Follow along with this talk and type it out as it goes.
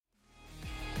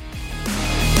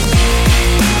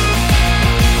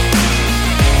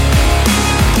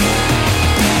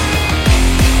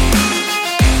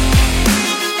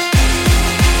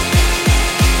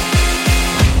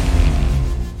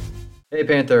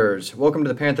Panthers! Welcome to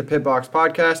the Panther Pit Box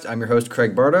podcast. I'm your host,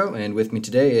 Craig Bardo, and with me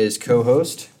today is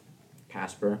co-host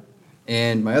Casper.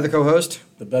 And my other co-host,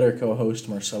 the better co-host,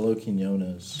 Marcelo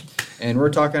Quinones. And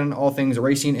we're talking all things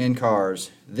racing and cars.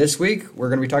 This week, we're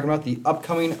going to be talking about the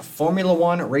upcoming Formula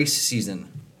One race season.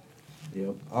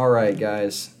 Yep. All right,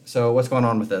 guys. So what's going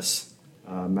on with this?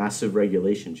 Massive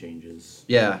regulation changes.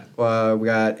 Yeah, we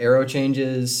got aero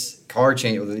changes, car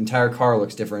change. The entire car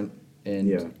looks different,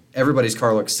 and everybody's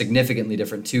car looks significantly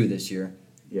different too this year.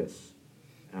 Yes.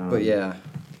 But yeah,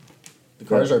 the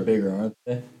cars are bigger, aren't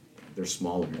they? They're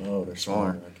smaller. Oh, they're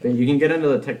smaller. Okay. You can get into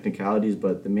the technicalities,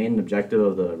 but the main objective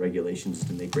of the regulations is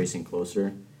to make racing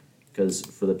closer. Because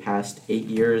for the past 8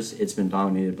 years, it's been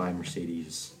dominated by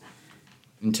Mercedes.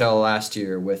 Until last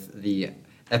year with the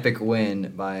epic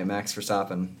win by Max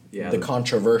Verstappen. Yeah, the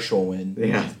controversial win.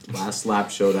 Yeah, last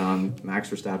lap showdown, Max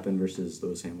Verstappen versus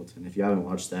Lewis Hamilton. If you haven't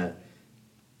watched that,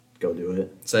 go do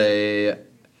it.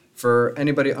 For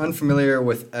anybody unfamiliar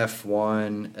with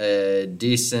F1, a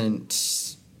decent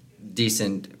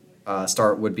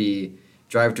start would be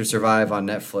Drive to Survive on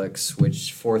Netflix,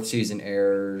 which fourth season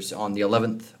airs on the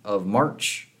 11th of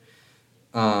March.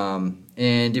 And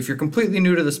if you're completely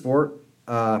new to the sport,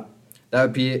 that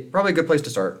would be probably a good place to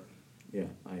start. Yeah,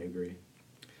 I agree.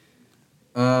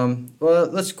 Well,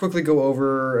 let's quickly go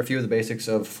over a few of the basics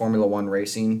of Formula One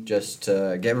racing, just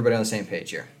to get everybody on the same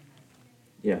page here.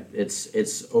 Yeah,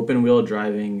 it's open wheel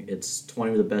driving. It's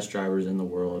 20 of the best drivers in the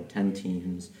world, 10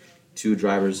 teams, 2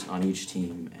 drivers on each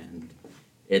team, and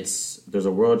there's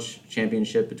a world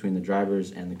championship between the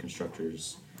drivers and the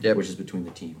constructors, which is between the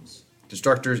teams.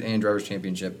 Constructors and drivers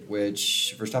championship,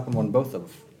 which Verstappen won both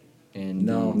of.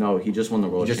 No, he just won the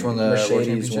world championship.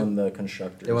 Mercedes won the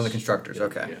constructors. They won the constructors,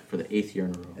 okay. Yeah, for the 8th year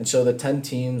in a row. And so the 10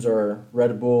 teams are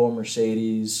Red Bull,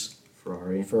 Mercedes,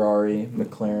 Ferrari,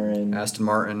 McLaren, Aston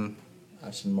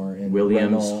Martin,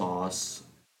 Williams, Renault. Haas.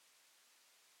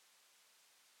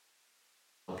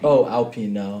 Oh,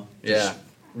 Alpine now. Yeah. Just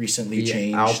recently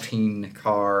changed. Alpine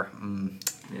car.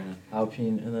 Yeah.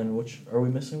 Alpine, and then which, are we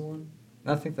missing one?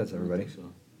 I think that's everybody. So.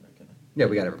 Okay. Yeah,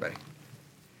 we got everybody.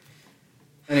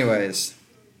 Anyways,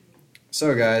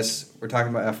 so guys, we're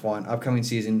talking about F1 upcoming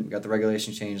season. We got the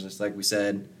regulation change list, like we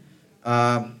said.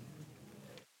 What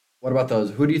about those?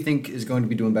 Who do you think is going to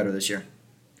be doing better this year?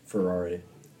 Ferrari,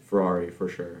 for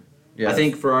sure. Yeah, I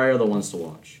think Ferrari are the ones to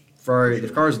watch. Ferrari, the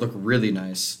cars look really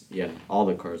nice. Yeah, all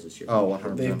the cars this year. Oh,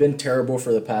 100%. They've been terrible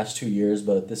for the past 2 years,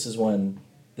 but this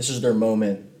is their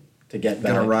moment to get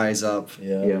back. Gonna rise up.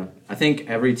 Yeah. I think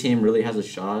every team really has a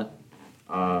shot.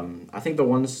 I think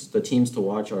the teams to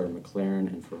watch are McLaren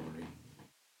and Ferrari.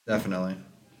 Definitely.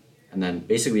 And then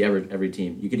basically every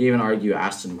team. You could even argue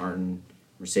Aston Martin,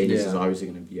 Mercedes is obviously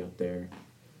going to be up there.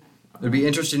 It'd be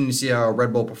interesting to see how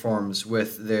Red Bull performs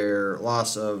with their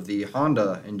loss of the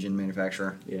Honda engine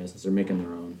manufacturer. Yeah, since they're making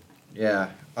their own. Yeah.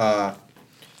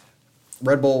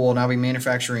 Red Bull will now be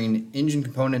manufacturing engine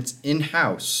components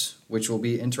in-house, which will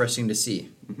be interesting to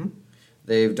see. Mm-hmm.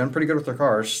 They've done pretty good with their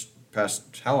cars.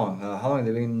 Past how long? How long have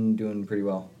they been doing pretty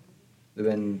well? They've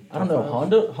been. I don't know.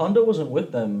 Honda wasn't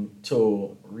with them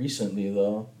till recently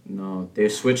though. No, they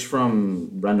switched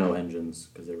from Renault engines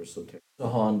because they were so terrible. To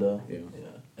Honda. Yeah.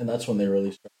 And that's when they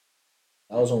really started.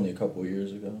 That was only a couple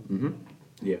years ago. Mm-hmm.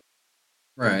 Yeah.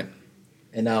 Right.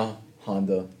 And now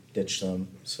Honda ditched them.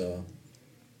 So.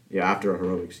 Yeah, after a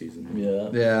heroic season. Yeah.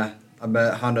 Yeah. I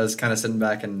bet Honda's kind of sitting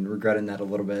back and regretting that a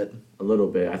little bit. A little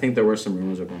bit. I think there were some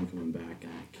rumors of them coming back.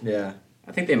 Yeah.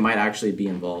 I think they might actually be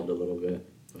involved a little bit.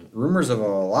 But. Rumors of a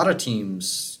lot of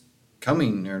teams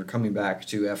coming back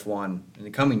to F1 in the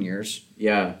coming years.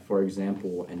 Yeah, for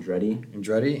example, Andretti,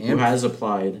 who has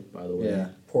applied, by the way. Yeah.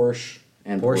 Porsche.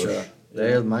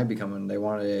 They might be coming. They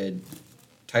wanted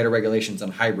tighter regulations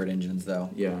on hybrid engines,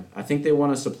 though. Yeah, I think they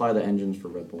want to supply the engines for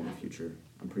Red Bull in the future.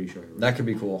 I'm pretty sure. That could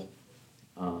be cool.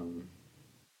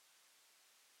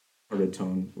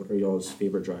 What are y'all's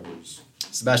favorite drivers?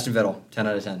 Sebastian Vettel, 10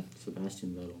 out of 10. Sebastian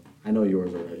Vettel. I know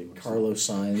yours already. Carlos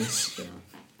Sainz. Yeah.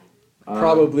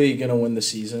 Probably going to win the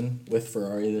season with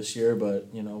Ferrari this year, but,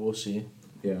 we'll see.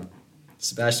 Yeah.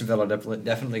 Sebastian Vettel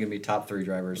definitely going to be top 3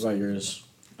 drivers. What about yours?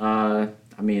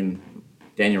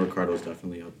 Daniel Ricciardo's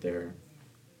definitely up there.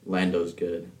 Lando's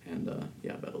good, and,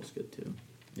 Vettel's good, too.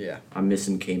 Yeah. I'm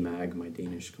missing K-Mag, my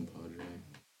Danish compadre.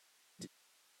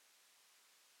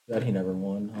 That he never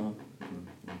won, huh?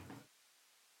 Mm-hmm.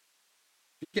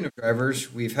 Speaking of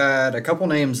drivers, we've had a couple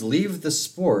names leave the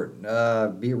sport,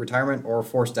 be it retirement or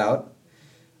forced out.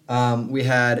 We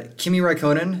had Kimi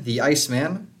Räikkönen, the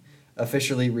Iceman,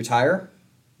 officially retire.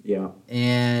 Yeah.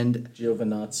 And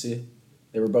Giovinazzi.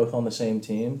 They were both on the same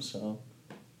team, so.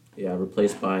 Yeah,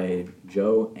 replaced by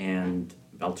Joe and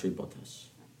Valtteri Bottas.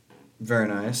 Very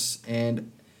nice.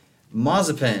 And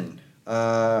Mazepin,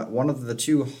 one of the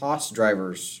two Haas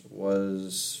drivers,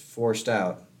 was forced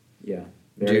out. Yeah,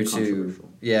 very due controversial.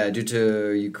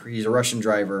 to he's a Russian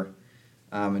driver,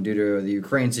 and due to the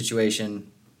Ukraine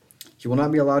situation, he will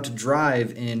not be allowed to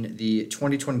drive in the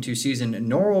 2022 season,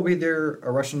 nor will be there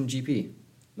a Russian GP.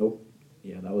 Nope.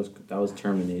 Yeah, that was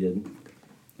terminated.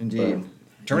 Indeed,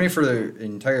 terminated for the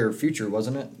entire future,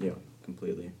 wasn't it? Yeah,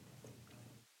 completely.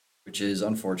 Which is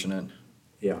unfortunate.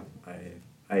 Yeah,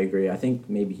 I agree. I think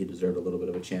maybe he deserved a little bit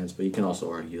of a chance, but you can also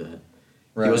argue that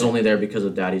Right. he was only there because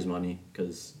of daddy's money,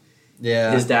 because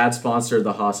his dad sponsored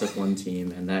the Haas F1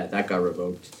 team, and that got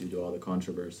revoked due to all the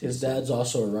controversy. His dad's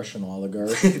also a Russian oligarch.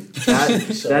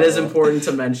 that is important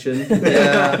to mention.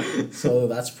 Yeah. So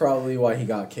that's probably why he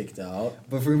got kicked out.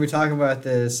 But if we were talking about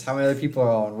this, how many other people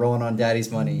are rolling on daddy's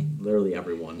money? Literally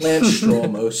everyone. Lance Stroll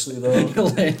mostly, though.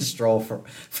 Lance Stroll, for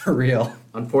real.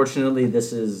 Unfortunately,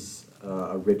 this is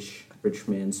a rich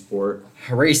man's sport.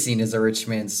 Racing is a rich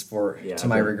man's sport, to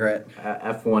my regret.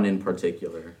 F1 in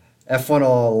particular. F1 a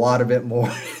lot of it more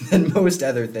than most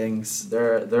other things.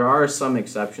 There are some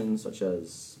exceptions, such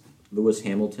as Lewis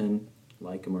Hamilton,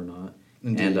 like him or not,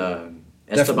 Indeed. and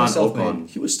Esteban Ocon.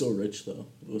 He was still rich, though.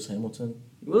 Lewis Hamilton.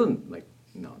 He wasn't like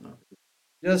not.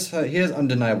 He has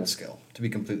undeniable skill, to be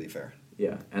completely fair.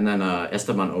 Yeah, and then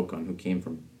Esteban Ocon, who came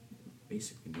from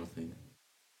basically nothing.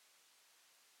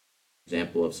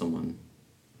 Example of someone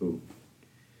who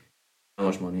how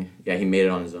much money? Yeah, he made it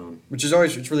on his own. Which is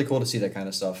it's really cool to see that kind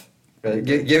of stuff.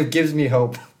 It gives me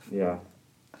hope. Yeah.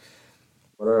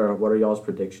 What are y'all's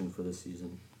prediction for this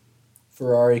season?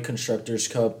 Ferrari Constructors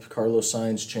Cup, Carlos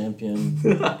Sainz champion.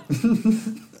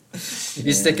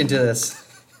 You sticking to this?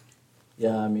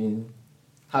 Yeah, I mean,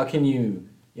 how can you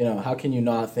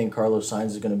not think Carlos Sainz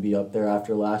is going to be up there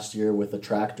after last year with a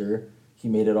tractor? He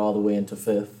made it all the way into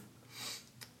 5th.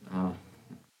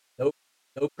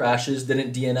 No crashes,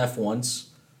 didn't DNF once.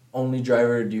 Only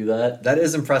driver to do that. That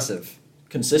is impressive.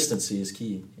 Consistency is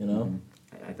key, you know?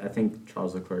 Mm-hmm. I think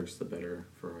Charles Leclerc's the better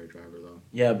Ferrari driver, though.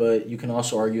 Yeah, but you can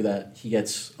also argue that he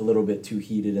gets a little bit too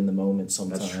heated in the moment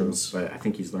sometimes. That's true, but I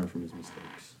think he's learned from his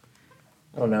mistakes.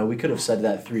 I don't know. We could have said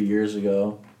that 3 years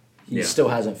ago. He still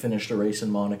hasn't finished a race in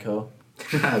Monaco.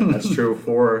 That's true.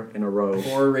 4 in a row.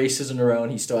 4 races in a row,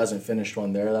 and he still hasn't finished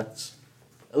one there. That's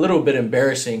a little bit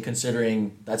embarrassing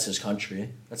considering that's his country.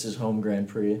 That's his home Grand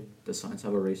Prix. Does Sainz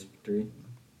have a race victory?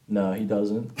 No, he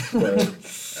doesn't. But,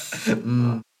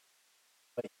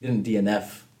 but he didn't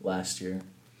DNF last year.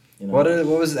 You know? What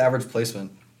was his average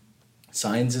placement?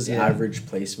 Sainz's average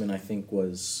placement, I think,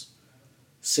 was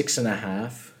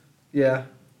 6.5. Yeah.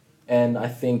 And I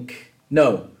think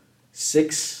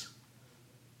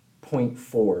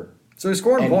 6.4. So he's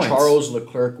scoring points. And Charles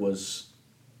Leclerc was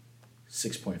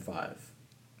 6.5.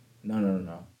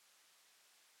 No.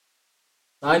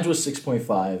 Sainz was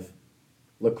 6.5.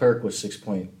 Leclerc was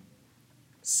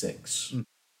 6.6.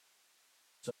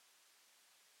 So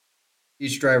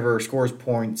Each driver scores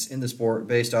points in the sport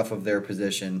based off of their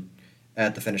position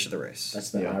at the finish of the race.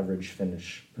 that's the average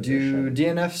finish Do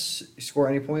position. DNFs score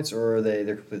any points, or are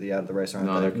they're completely out of the race? Aren't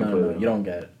No, they? they're No, you don't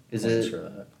get Is points it- for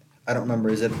that. I don't remember.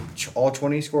 Is it all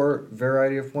 20 score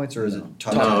variety of points, or is it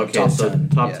top 10? No, okay, Top so 10.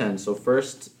 top Yeah. 10. So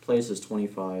first place is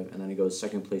 25, and then it goes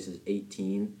second place is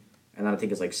 18, and then I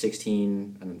think it's like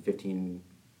 16, and then 15,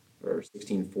 or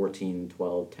 16, 14,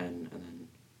 12, 10, and then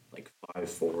like 5,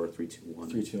 4, 3, 2, 1.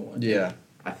 3, 2, 1. Yeah.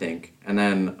 I think. And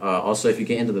then also, if you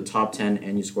get into the top 10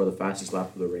 and you score the fastest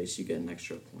lap of the race, you get an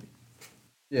extra point.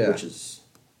 Yeah. Which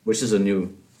is a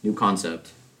new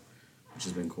concept, which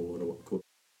has been cool.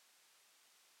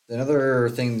 Another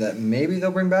thing that maybe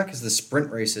they'll bring back is the sprint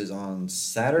races on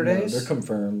Saturdays. No, they're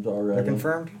confirmed already. They're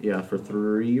confirmed? Yeah, for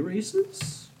 3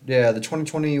 races. Yeah, the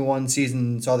 2021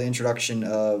 season saw the introduction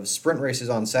of sprint races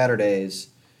on Saturdays,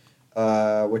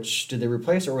 which did they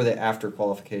replace or were they after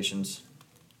qualifications?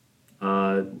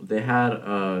 They had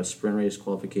a sprint race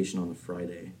qualification on the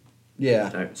Friday. Yeah.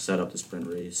 That set up the sprint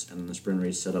race, and then the sprint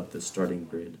race set up the starting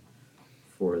grid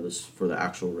for the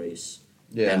actual race.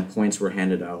 Yeah. And points were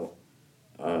handed out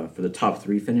for the top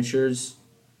 3 finishers,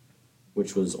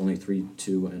 which was only 3,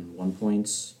 2, and 1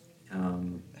 points.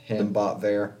 Handbot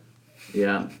there.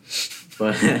 Yeah,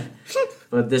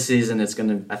 but this season it's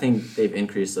gonna. I think they've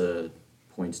increased the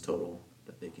points total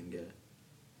that they can get.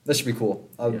 That should be cool.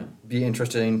 I'll be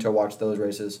interesting to watch those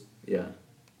races. Yeah,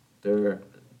 they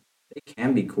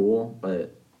can be cool,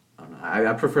 but I don't know.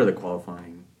 I prefer the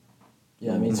qualifying.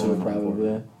 Yeah, me too,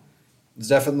 probably. It's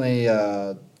definitely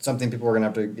something people are going to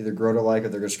have to either grow to like or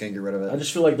they're just going to get rid of I it.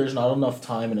 just feel like there's not enough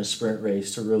time in a sprint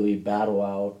race to really battle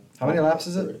out. How many laps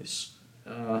is it? Race.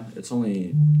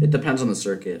 It depends on the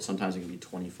circuit. Sometimes it can be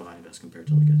 25 as compared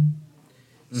to like a. Mhm.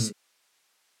 Just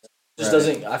Right.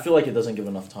 doesn't. I feel like it doesn't give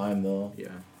enough time though Yeah.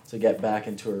 to get back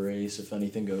into a race if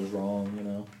anything goes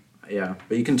wrong. Yeah,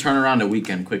 but you can turn around a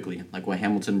weekend quickly, like what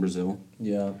Hamilton, Brazil.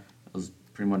 Yeah. That was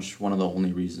pretty much one of the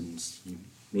only reasons he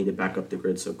made it back up the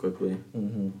grid so quickly.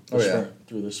 Mm-hmm. Oh, yeah.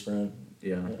 Through the sprint.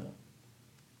 Yeah. Yeah.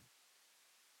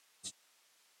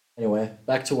 Anyway,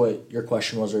 back to what your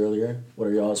question was earlier. What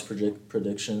are y'all's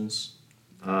predictions?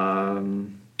 I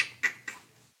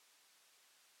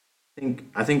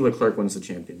think Leclerc wins the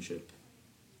championship.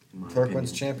 in my Leclerc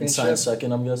wins opinion. And championship. Sainz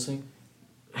second, I'm guessing.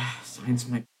 Sainz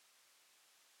might.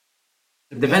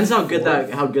 It depends how good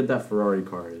that Ferrari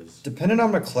car is. Depending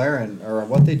on McLaren or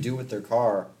what they do with their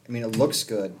car. I mean, it looks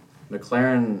good.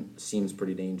 McLaren seems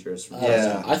pretty dangerous. From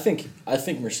Yeah. I think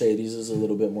Mercedes is a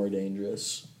little bit more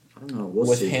dangerous I don't know. We'll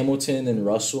with see. Hamilton and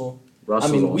Russell.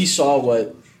 Russell's I mean, also-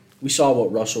 we saw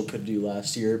what Russell could do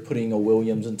last year, putting a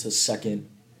Williams into second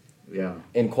Yeah.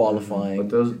 in qualifying.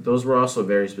 But those were also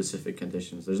very specific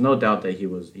conditions. There's no doubt that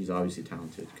he's obviously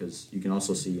talented because you can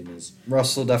also see in his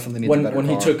Russell definitely needs a better when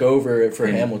car. he took over for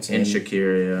in Hamilton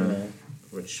Shakira, Yeah.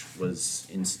 which was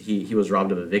he was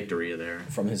robbed of a victory there.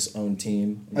 from his own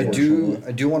team. I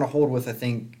unfortunately. do want to hold with, I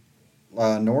think,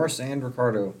 Norris and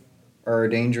Ricardo are a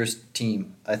dangerous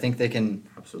team. I think they can.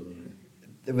 Absolutely.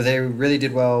 They really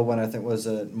did well when I think was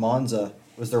Monza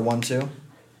was their 1-2.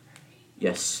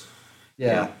 Yes.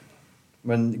 Yeah.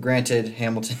 When granted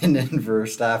Hamilton and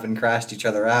Verstappen crashed each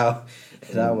other out.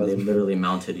 That was They literally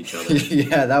mounted each other.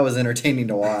 yeah, that was entertaining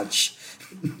to watch.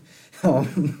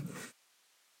 um,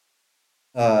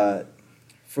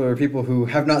 for people who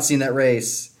have not seen that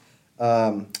race,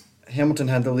 Hamilton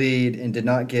had the lead and did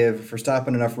not give Verstappen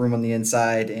enough room on the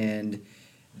inside, and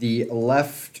the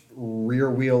left rear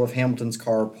wheel of Hamilton's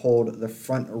car pulled the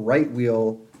front right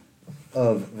wheel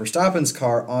of Verstappen's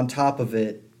car on top of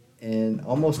it and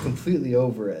almost completely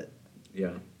over it.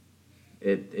 Yeah.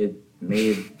 It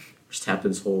made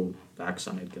Verstappen's whole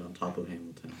backside get on top of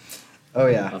Hamilton Oh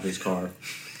yeah, of his car.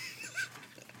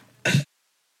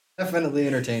 definitely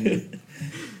entertaining.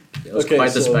 It was Okay,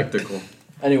 quite the so- spectacle.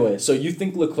 Anyway, so you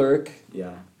think Leclerc?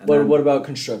 Yeah. And What then what about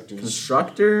constructors?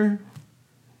 constructor?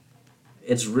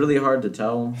 It's really hard to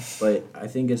tell, but I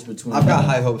think it's between. I've got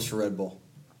high hopes for Red Bull.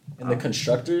 And the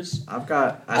constructors?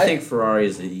 I think Ferrari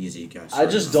is the easy guess. I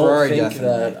just don't Ferrari think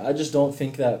definitely. that. I just don't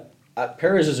think that.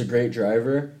 Perez is a great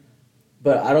driver,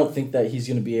 but I don't think that he's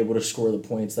going to be able to score the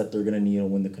points that they're going to need to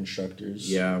win the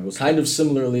constructors. Yeah, we'll Kind of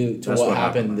similarly to That's what what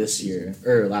happened happened this last year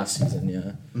or last season.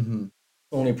 Yeah. Mm-hmm.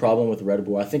 The only problem with Red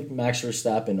Bull, I think Max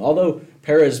Verstappen, although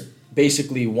Perez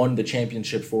basically won the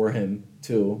championship for him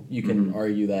too, you can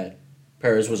argue that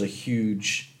Perez was a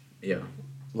huge Yeah.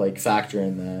 factor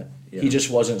in that. Yeah. He just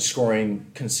wasn't scoring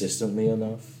consistently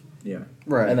enough. Yeah.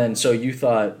 Right. And then so you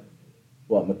thought,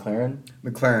 what, McLaren?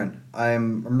 McLaren.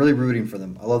 I'm really rooting for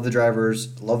them. I love the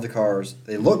drivers, love the cars.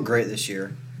 They look great this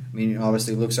year. I mean,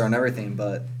 obviously looks aren't everything,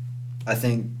 but I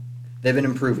think they've been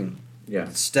improving. Yeah.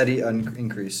 Steady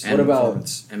increase. And What about-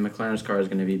 performance. And McLaren's car is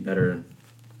going to be better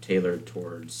tailored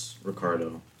towards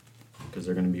Ricardo because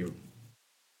they're going to be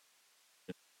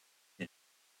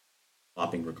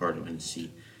flopping Ricardo in his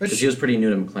seat because he was pretty new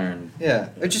to McLaren. Yeah,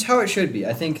 it's just how it should be.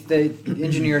 I think the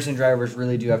engineers and drivers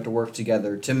really do have to work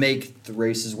together to make the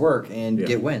races work and Yeah.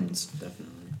 get wins. Definitely.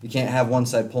 You can't have one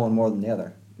side pulling more than the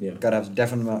other. Yeah. Got to have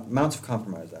definite amounts of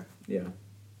compromise there. Yeah.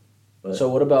 But So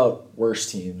what about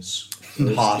worse teams?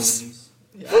 Haas. teams,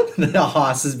 The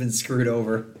Haas has been screwed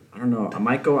over. I don't know. I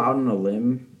might go out on a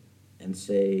limb and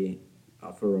say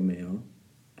Alfa Romeo,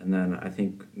 and then I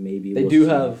think maybe They we'll do see.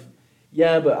 have,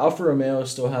 yeah, but Alfa Romeo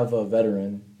still have a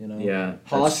veteran. Yeah, that's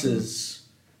Haas true.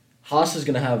 is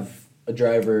gonna have a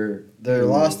driver. They who-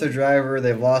 lost their driver.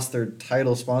 They've lost their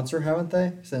title sponsor, haven't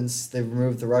they? Since they've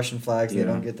removed the Russian flags, they Yeah.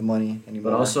 don't get the money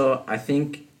anymore. But also, I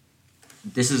think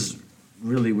this is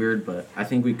really weird, but I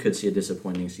think we could see a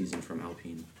disappointing season from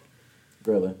Alpine.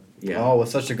 Really. Yeah. Oh, with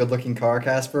such a good-looking car,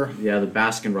 Casper. Yeah, the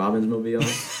Baskin Robbins mobile.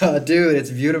 Dude,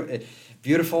 it's beautiful.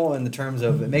 Beautiful in the terms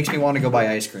of it makes me want to go buy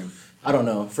ice cream. I don't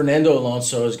know. Fernando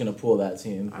Alonso is gonna pull that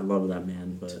team I love that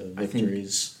man, but to I think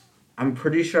victories. I'm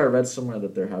pretty sure I read somewhere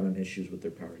that they're having issues with their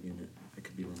power unit. I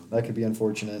could be wrong. That could be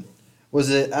unfortunate.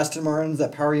 Was it Aston Martin's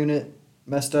that power unit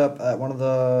messed up at one of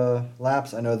the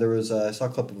laps? I know there was. I saw a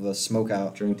clip of a smoke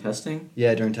out. During testing,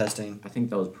 Yeah, during testing. I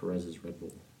think that was Perez's Red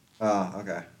Bull. Ah,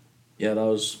 okay. Yeah, that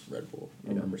was Red Bull. I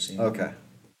Yeah. remember seeing. Okay.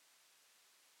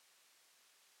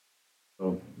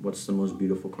 So, what's the most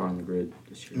beautiful car on the grid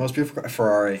this year? Most beautiful car,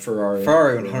 Ferrari. Ferrari.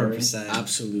 Ferrari, 100%.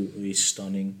 Absolutely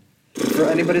stunning. For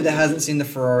anybody that hasn't seen the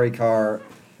Ferrari car,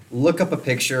 look up a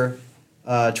picture.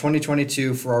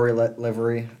 2022 Ferrari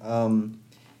livery.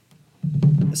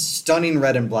 Stunning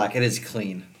red and black. It is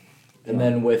clean. And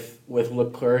then with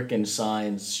Leclerc and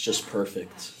Sainz, just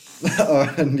perfect.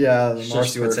 Oh, and yeah, It's Marcy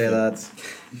just would say that.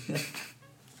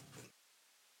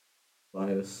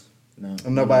 Bias. No,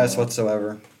 No bias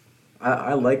whatsoever.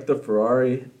 I like the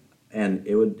Ferrari, and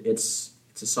it's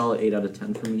a solid 8 out of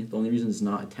 10 for me. The only reason it's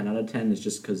not a 10 out of 10 is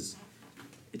just because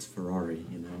it's Ferrari,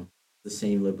 the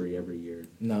same livery every year.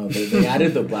 No, they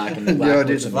added the black, and the black Yo, looks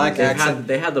dude, the black amazing. accent.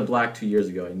 They had the black 2 years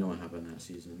ago. I know what happened that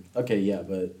season. Okay, yeah,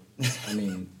 but I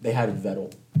mean, they had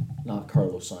Vettel, not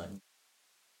Carlos Sainz.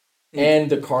 And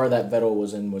the car that Vettel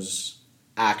was in was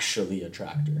actually a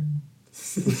tractor.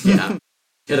 Yeah,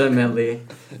 legitimately.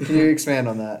 Can you expand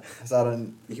on that?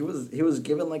 He was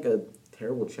given like a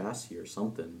terrible chassis or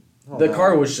something. Oh, The no.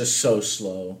 car was just so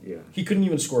slow. Yeah. He couldn't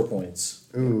even score points.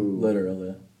 Ooh.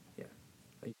 Literally.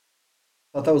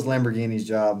 I thought that was Lamborghini's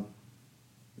job.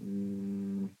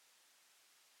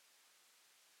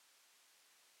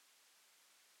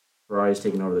 Ferrari's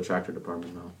taking over the tractor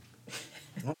department now.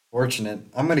 Unfortunate.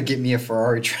 I'm gonna get me a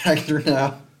Ferrari tractor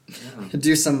now. Yeah.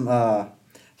 Do some high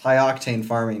octane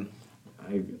farming.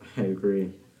 I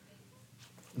agree.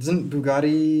 Doesn't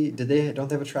Bugatti? Don't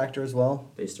they have a tractor as well?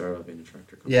 They started out being a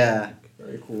tractor company. Yeah.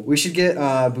 Very cool. We should get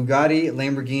Bugatti,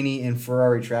 Lamborghini, and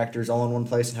Ferrari tractors all in one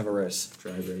place and have a race.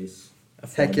 Drive race.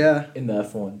 F1. Heck yeah. In the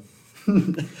F1.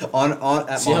 on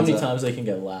at See how many Monza. times they can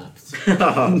get lapped.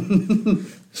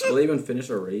 Will they even finish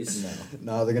a race?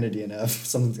 No. No, they're gonna DNF.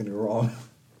 Something's gonna go wrong.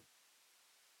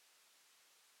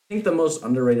 I think the most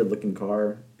underrated looking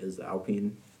car is the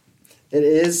Alpine It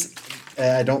is.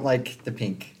 I don't like the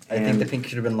pink. I think And- the pink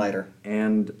should have been lighter.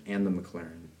 and the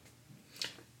McLaren.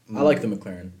 I like the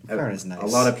McLaren. McLaren is nice. A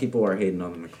lot of people are hating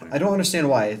on the McLaren. I don't understand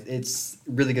why. It's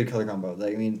really good color combo.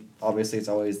 Like, I mean, obviously it's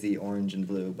always the orange and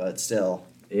blue, but still.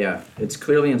 Yeah, it's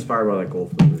clearly inspired by like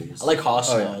Golf liveries. I like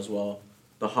Haas Oh, now yeah. as well.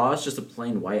 the Haas. Just a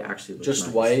plain white actually looks Just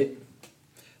nice. white.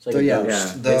 It's like So a yeah,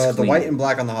 ghost. Yeah, the it's the clean. white and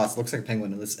black on the Haas looks like a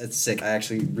penguin. It's sick. I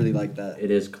actually really like that.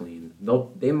 It is clean.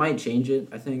 They might change it,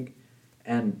 I think.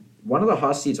 And one of the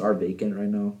Haas seats are vacant right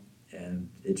now, and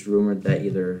it's rumored that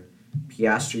either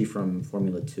Piastri from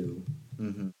Formula 2.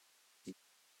 Mm-hmm.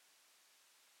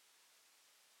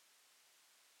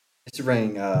 It's to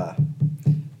bring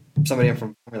somebody in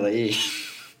from Formula E.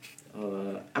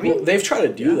 I mean, They've tried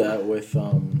to do that with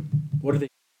what are they?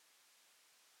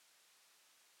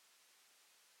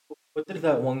 What did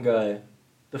that one guy,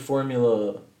 the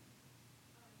Formula?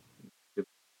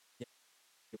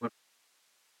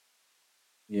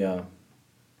 Yeah.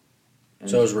 and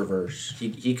So it was reverse.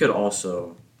 he could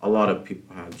also. A lot of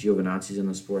people have Giovinazzi's in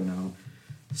the sport now.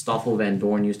 Stoffel Van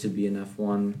Dorn used to be in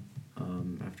F1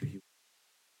 after he.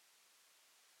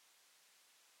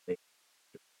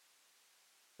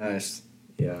 Nice.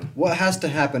 Yeah. What has to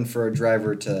happen for a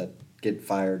driver to get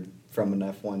fired from an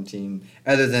F1 team,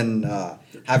 other than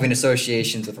having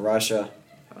associations with Russia?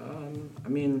 I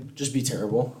mean, Just be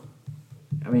terrible.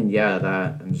 yeah,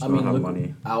 that and just not have look,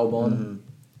 money. Albon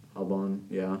Albon,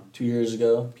 yeah. 2 years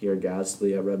ago. Pierre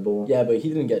Gasly at Red Bull. Yeah, but he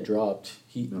didn't get dropped.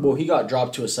 No. He got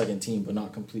dropped to a second team, but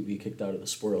not completely kicked out of the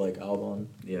sport like Albon.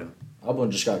 Yeah,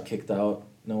 Albon just got kicked out.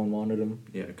 No one wanted him,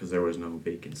 yeah, because there was no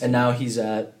vacancy. and now he's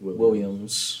at Williams.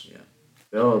 Williams. Yeah,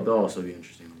 they'll also be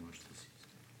interesting to watch this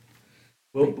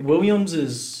season. Williams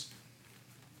is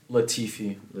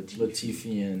Latifi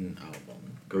Latifi. and Albon.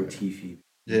 Go Tiffy.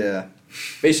 Yeah.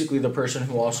 Basically, the person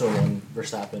who also won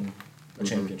Verstappen a Mhm.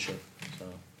 championship. So,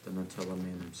 The Nutella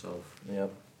man himself.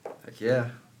 yep. Heck yeah.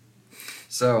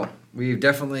 So we've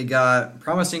definitely got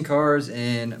promising cars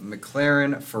in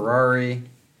McLaren, Ferrari.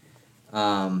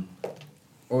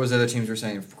 What was the other teams we're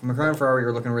saying? McLaren, Ferrari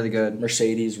are looking really good.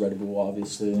 Mercedes, Red Bull,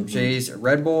 obviously. Mercedes,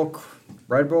 Red Bull,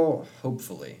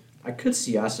 hopefully. I could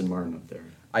see Aston Martin up there.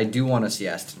 I do want to see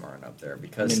Aston Martin up there I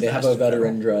because mean, they have a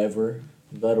veteran driver,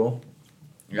 Vettel.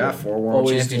 Yeah, 4 world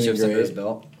Always doing championships under his great.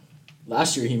 belt.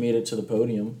 Last year, he made it to the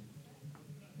podium.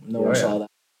 No Oh, one yeah. saw that.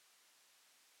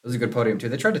 It was a good podium too.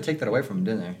 They tried to take that away from him,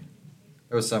 didn't they?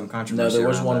 There was some No, controversy. there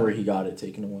was around one that. where he got it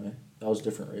taken away. That was a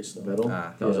different race, though. Vettel?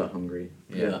 Ah, that was yeah. at Hungary.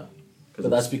 Yeah. But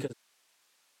that's because,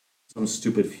 Some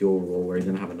stupid fuel rule where he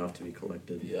didn't have enough to be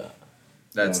collected. yeah.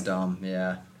 That's Yeah. dumb.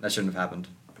 Yeah, that shouldn't have happened.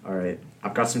 All right,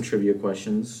 I've got some trivia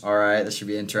questions. All right, this should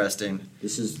be interesting.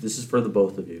 This is for the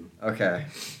both of you. Okay.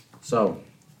 So,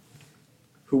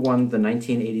 who won the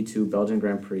 1982 Belgian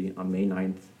Grand Prix on May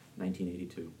 9th,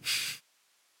 1982?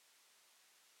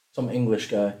 Some English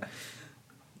guy.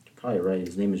 You're probably right.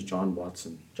 His name is John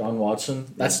Watson. John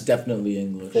Watson. That's definitely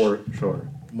English. For sure.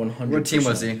 100%. What team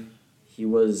was he? He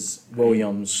was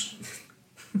Williams.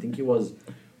 I think he was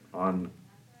on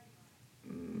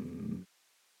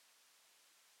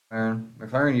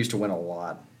McLaren used to win a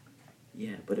lot.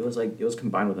 Yeah, but it was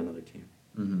combined with another team.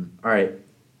 Mm-hmm. All right,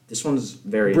 this one's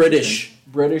very British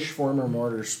former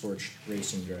motorsports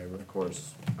racing driver. Of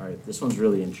course. All right, this one's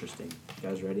really interesting. You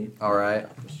guys ready? All right.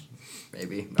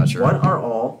 Maybe. Not sure. What are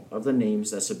all of the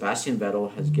names that Sebastian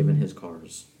Vettel has given his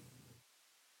cars?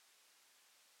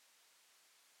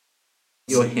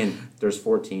 You a hint. There's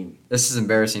 14. This is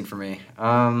embarrassing for me.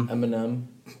 Eminem.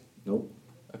 Nope.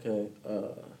 Okay.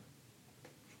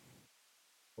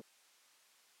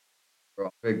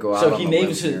 Go out So on he the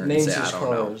names limb here his and say, I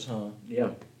don't know. cars, huh? Yeah.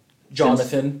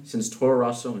 Jonathan. Since Toro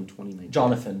Rosso in 2019.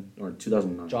 Jonathan. Or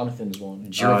 2009. Jonathan's one.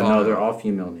 No, they're all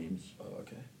female names. Oh,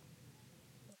 okay.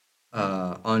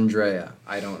 Andrea.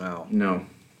 I don't know. No.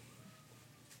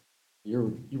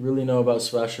 You really know about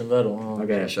Sebastian Vettel, huh?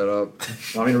 Okay. Shut up.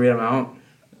 Want me to read them out?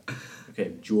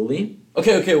 Okay, Julie.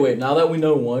 Okay, wait. Now that we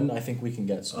know one, I think we can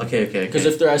get some. Okay. Because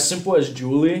if they're as simple as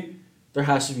Julie, there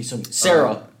has to be some.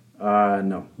 Sarah.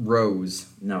 No. Rose.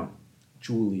 No.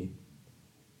 Julie.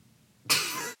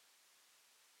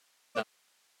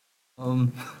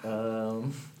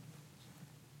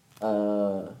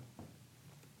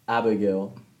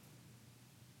 Abigail.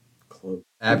 Close.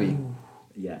 Abby.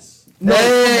 Yes. No,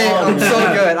 Hey, come on, I'm so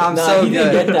man. good. I'm Nah, so he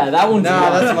good. didn't get that. That one's No,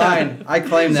 mine. that's mine. I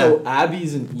claim that. So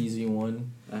Abby's an easy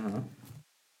one. Uh-huh.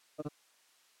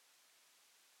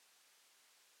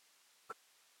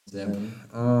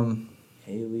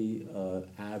 Haley,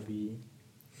 Abby,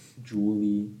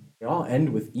 Julie. They all end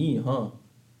with E, huh? A lot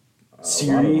of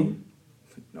Siri. them.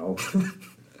 No.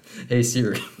 Hey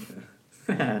Siri.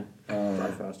 Drive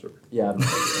faster. Yeah.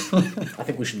 I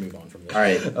think we should move on from this. All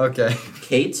right. Okay.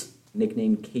 Kate,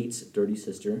 nicknamed Kate's dirty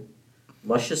sister.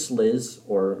 Luscious Liz,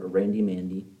 or Randy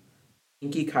Mandy.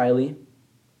 Pinky Kylie.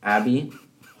 Abby.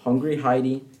 Hungry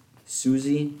Heidi.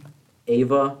 Susie.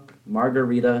 Ava.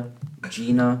 Margarita.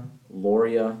 Gina.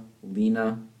 Loria.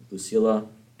 Lena. Lucilla.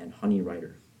 And Honey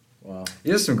Rider. Wow.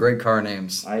 These are some great car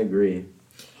names. I agree.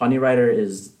 Honey Rider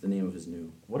is the name of his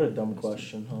new. What a dumb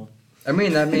question, huh? I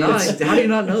mean, that means. How do you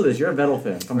not know this? You're a Vettel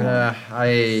fan. Come on.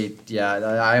 I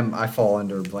fall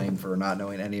under blame for not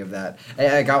knowing any of that.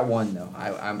 I got one though.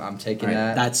 I'm taking All right,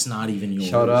 that. That's not even yours.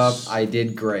 Shut up. I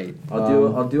did great.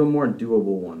 I'll do a more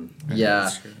doable one. Yeah.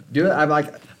 Do it. I'm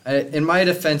like, in my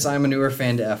defense, I'm a newer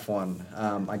fan to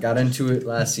F1. I got into it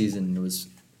last season.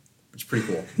 It's pretty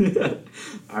cool.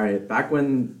 All right. Back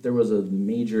when there was a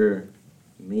major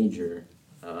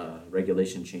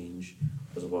regulation change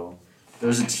as well, there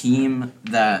was a team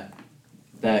that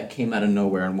came out of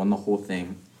nowhere and won the whole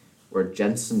thing, where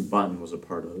Jenson Button was a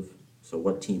part of. So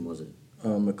what team was it?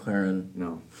 McLaren.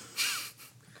 No.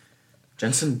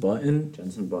 Jenson Button?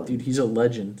 Jenson Button. Dude, he's a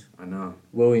legend. I know.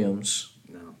 Williams.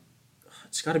 No.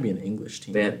 It's got to be an English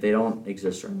team. They don't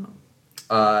exist right now.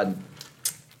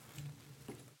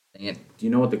 Dang it. Do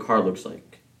you know what the car looks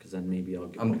like? Because then maybe I'll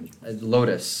get one.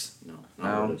 Lotus. No,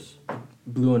 not No. Lotus.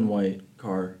 Blue and white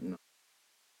car.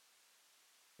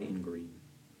 White and green.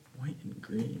 White and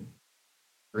green.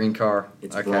 Green car.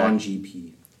 It's okay. Braun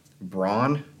GP.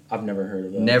 Braun? I've never heard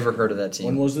of that. Never heard of that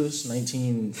When team. was this?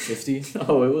 1950?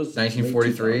 No, it was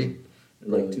 1943? late 2000.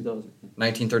 Really? Like 2000.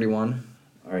 1931?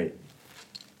 All right.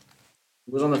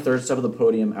 Who was on the third step of the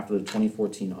podium after the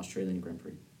 2014 Australian Grand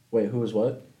Prix? Wait, who was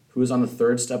what? Who was on the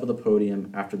third step of the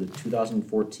podium after the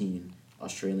 2014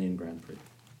 Australian Grand Prix?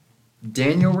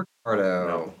 Daniel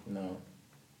Ricciardo. No.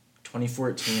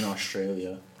 2014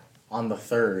 Australia. On the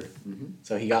third. Mm-hmm.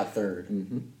 So he got third.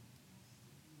 Mm-hmm.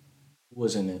 Who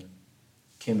was in it?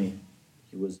 Kimmy.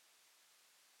 He was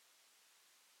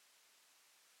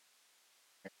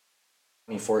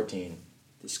 2014.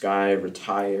 this guy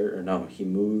retired, or no, he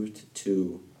moved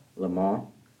to Le Mans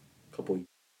a couple years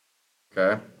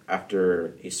Okay.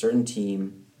 after a certain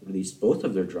team released both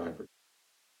of their drivers.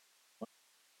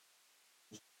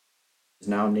 Is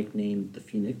now nicknamed the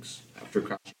Phoenix after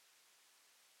crashing.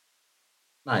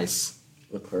 Nice.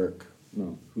 Leclerc.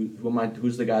 No,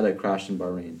 who's the guy that crashed in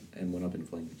Bahrain and went up in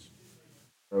flames?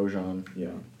 Grosjean. Yeah,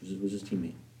 who's his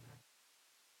teammate?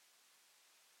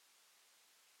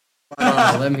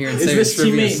 Let me hear and Is say this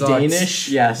trivia teammate sucks. Danish?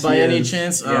 Yes, By he any is.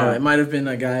 chance? Yeah. Oh, it might have been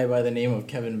a guy by the name of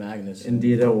Kevin Magnussen.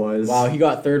 Indeed, it was. Wow, he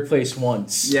got third place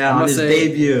once. Yeah, I'm on gonna his say-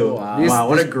 debut. Wow. Wow,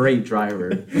 what a great driver.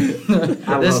 This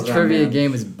love that trivia man.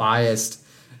 game is biased.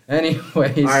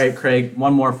 Anyways. All right, Craig,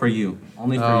 one more for you.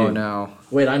 Only for Oh you. no.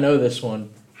 Wait, I know this one.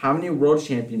 How many world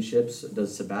championships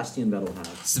does Sebastian Vettel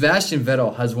have? Sebastian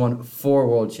Vettel has won 4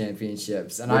 world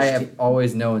championships, and Which I have team?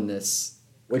 always known this.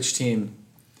 Which team?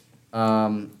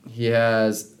 He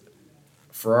has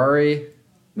Ferrari.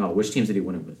 No, which teams did he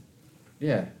win it with?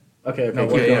 Yeah. Okay, No,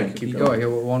 keep what- going. keep Keep going. going. Here,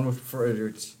 one with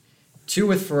Ferrari. 2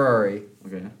 with Ferrari.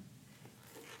 Okay.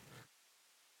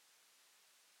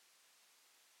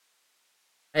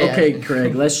 Okay,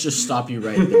 Craig, let's just stop you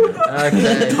right there.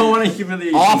 Okay. Don't want to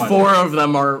humiliate All someone. 4 of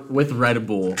them are with Red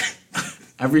Bull.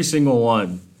 Every single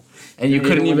one. And you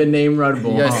couldn't even name Red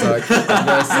Bull. You guys huh? suck. You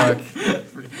guys suck.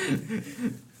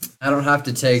 I don't have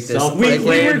to take this.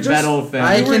 Self-proclaimed Vettel fan.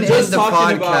 I can end the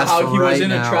podcast right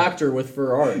now. tractor with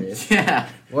Ferrari. Yeah.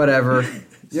 Whatever.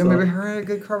 Yeah, So- maybe her had a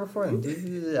good car before then.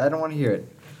 Dude, I don't want to hear it.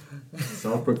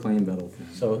 Self-proclaimed Vettel fan.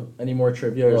 So, any more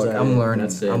trivia? Or is Look, that I'm it? learning.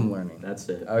 That's it. I'm learning. That's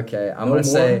it. Okay, I'm No gonna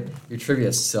say more? your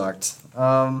trivia sucked.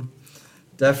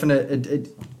 Definite.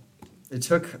 It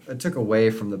took away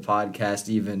from the podcast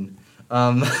even.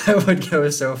 I would go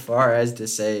so far as to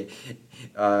say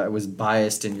it was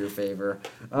biased in your favor.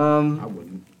 I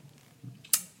wouldn't.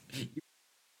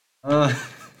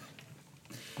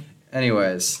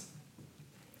 Anyways,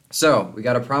 so we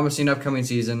got a promising upcoming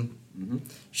season. Mm-hmm.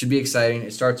 Should be exciting.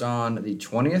 It starts on the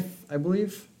 20th, I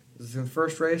believe. Is the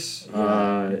first race?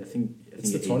 I think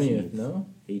It's the 20th, no?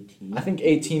 18th. I think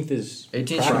 18th is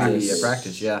 18th should be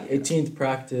practice, yeah. 18th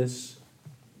practice,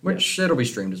 Which it'll be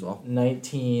streamed as well.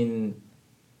 19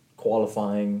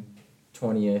 qualifying,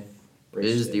 20th race.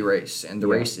 Is day. the race. And the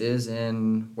Yeah. race is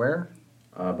in where?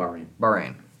 Bahrain.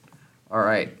 Bahrain. All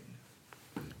right.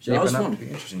 That was Shaping up fun. to be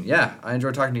interesting. Yeah, I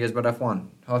enjoyed talking to you guys about F1.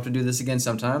 I'll have to do this again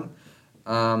sometime.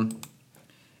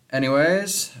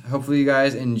 Anyways, hopefully you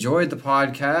guys enjoyed the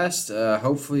podcast.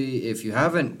 Hopefully, if you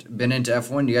haven't been into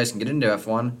F1, you guys can get into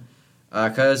F1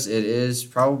 because it is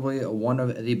probably one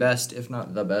of the best, if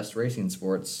not the best, racing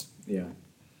sports. Yeah.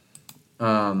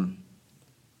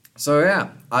 So yeah,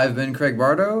 I've been Craig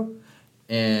Bardo,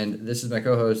 and this is my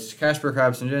co-host Casper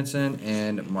Crabson Jensen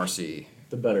and Marcy.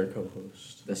 The better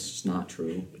co-host. That's just not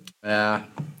true. Yeah,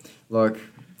 look,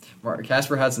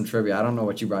 Casper had some trivia. I don't know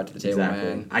what you brought to the table, Exactly.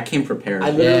 man. I came prepared. I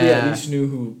literally Yeah. at least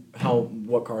knew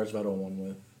what cars Vettel won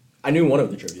with. I knew one of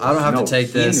the trivia. I don't have to take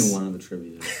he this. knew one of the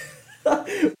trivia.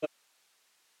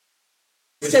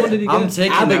 Which one did he I'm get?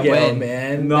 taking that Abigail, win.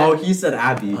 man. No, he said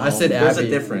Abby. I said There's Abby. a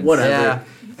difference. Whatever. Yeah.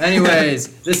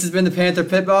 Anyways, this has been the Panther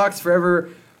Pit Box. For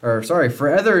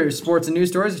other sports and news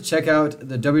stories, check out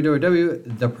the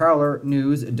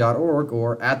www.theprowlernews.org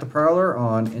or at The Prowler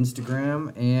on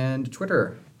Instagram and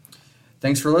Twitter.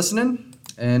 Thanks for listening,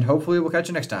 and hopefully we'll catch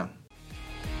you next time.